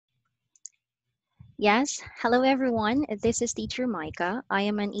Yes, hello everyone. This is Teacher Micah. I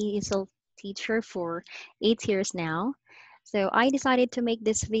am an ESL teacher for 8 years now. So I decided to make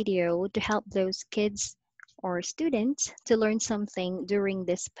this video to help those kids or students to learn something during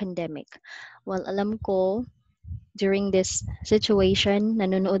this pandemic. Well, alam ko, during this situation,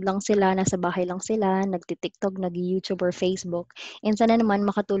 nanonood lang sila, nasa bahay lang sila, nagti-TikTok, nag-YouTube or Facebook. And sana naman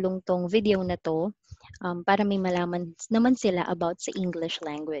makatulong tong video na to para may malaman naman sila about sa English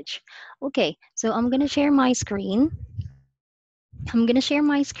language. Okay, so I'm gonna share my screen.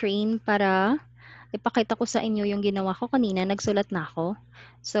 Para ipakita ko sa inyo yung ginawa ko kanina. Nagsulat na ako.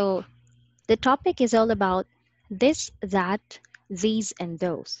 So, the topic is all about this, that, these, and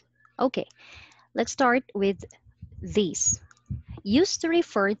those. Okay, let's start with these. Used to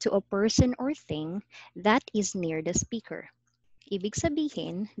refer to a person or thing that is near the speaker. Ibig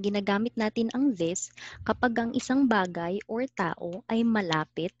sabihin, ginagamit natin ang this kapag ang isang bagay or tao ay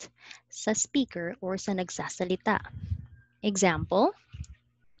malapit sa speaker or sa nagsasalita. Example,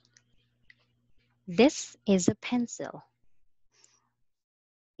 this is a pencil.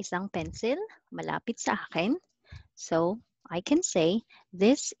 Isang pencil, malapit sa akin. So, I can say,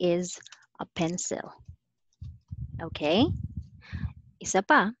 this is a pencil. Okay? Isa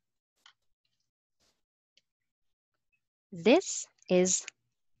pa. This is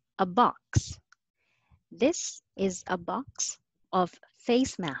a box. This is a box of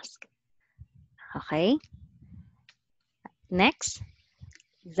face mask. Okay? Next,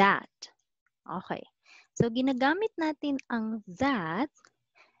 that. Okay. So, ginagamit natin ang that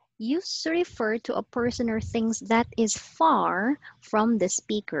used to refer to a person or things that is far from the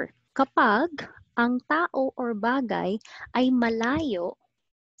speaker. Kapag ang tao or bagay ay malayo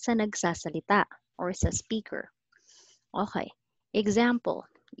sa nagsasalita or sa speaker. Okay. Example,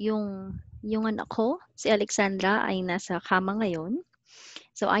 yung anak ko, si Alexandra, ay nasa kama ngayon.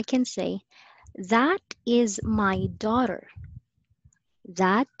 So, I can say, that is my daughter.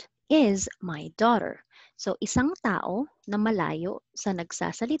 That is my daughter. So, isang tao na malayo sa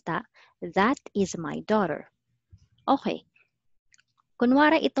nagsasalita, that is my daughter. Okay.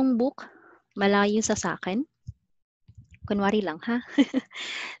 Kunwari itong book, malayo sa akin. Kunwari lang, ha?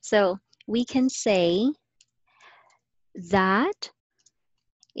 So, we can say, that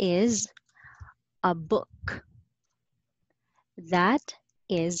is a book. That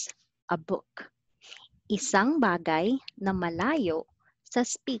is a book. Isang bagay na malayo sa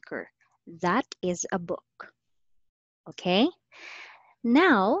speaker. That is a book. Okay?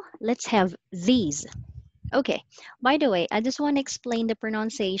 Now, let's have these. Okay, by the way, I just want to explain the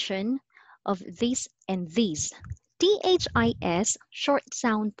pronunciation of this and these. T-H-I-S, short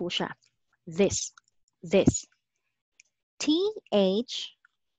sound po siya. This. T-H,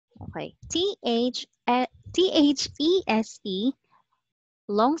 okay, T-H-E-S-E,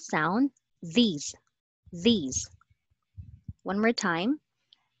 long sound, these. One more time.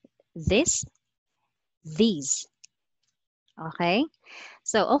 This, these. Okay?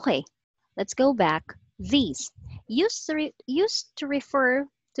 So, okay, let's go back. These. Used to refer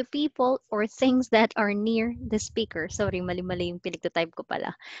to people or things that are near the speaker. Sorry, mali-mali yung pinagtatype ko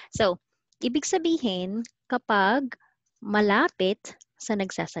pala. So, ibig sabihin, kapag malapit sa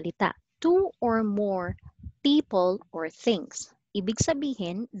nagsasalita, two or more people or things. Ibig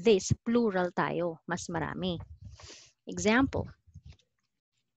sabihin, this, plural tayo, mas marami. Example,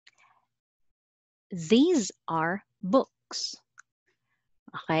 these are books.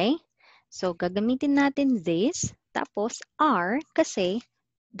 Okay? So, gagamitin natin this, tapos are kasi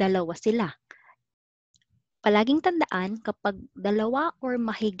dalawa sila. Palaging tandaan, kapag dalawa or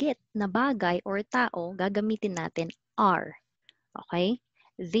mahigit na bagay or tao, gagamitin natin are. Okay?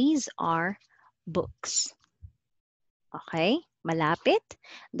 These are books. Okay? Malapit,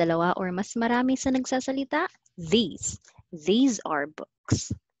 dalawa or mas marami sa nagsasalita, these. These are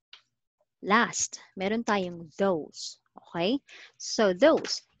books. Last, meron tayong those. Okay? So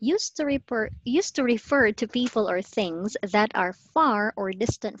those used to refer to people or things that are far or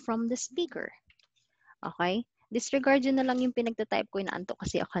distant from the speaker. Okay? Disregard yun na lang yung pinagtatype ko, inaantok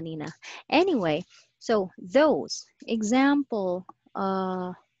kasi ako kanina. Anyway, so those. Example,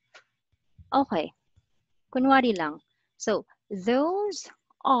 okay. Kunwari lang. So, those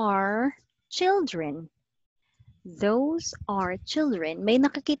are children. Those are children. May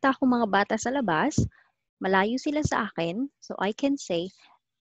nakakita akong mga bata sa labas. Malayo sila sa akin. So, I can say,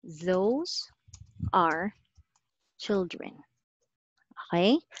 those are children.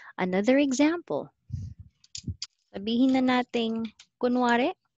 Okay? Another example. Sabihin na nating,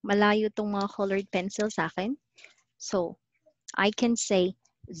 kunwari, malayo tong mga colored pencil sa akin. So, I can say,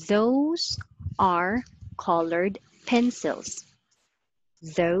 those are colored pencils.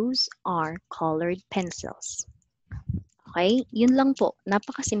 Those are colored pencils. Okay? Yun lang po.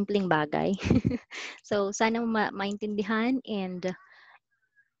 Napakasimpleng bagay. So, sana maintindihan and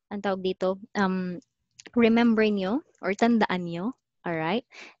ang tawag dito, remember nyo or tandaan nyo. Alright?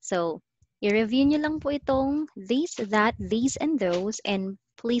 So, i-review nyo lang po itong this, that, these, and those. And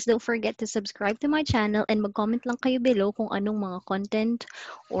please don't forget to subscribe to my channel and mag-comment lang kayo below kung anong mga content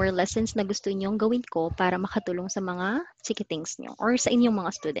or lessons na gusto nyong gawin ko para makatulong sa mga chikitings nyo or sa inyong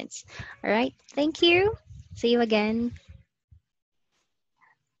mga students. Alright? Thank you. See you again.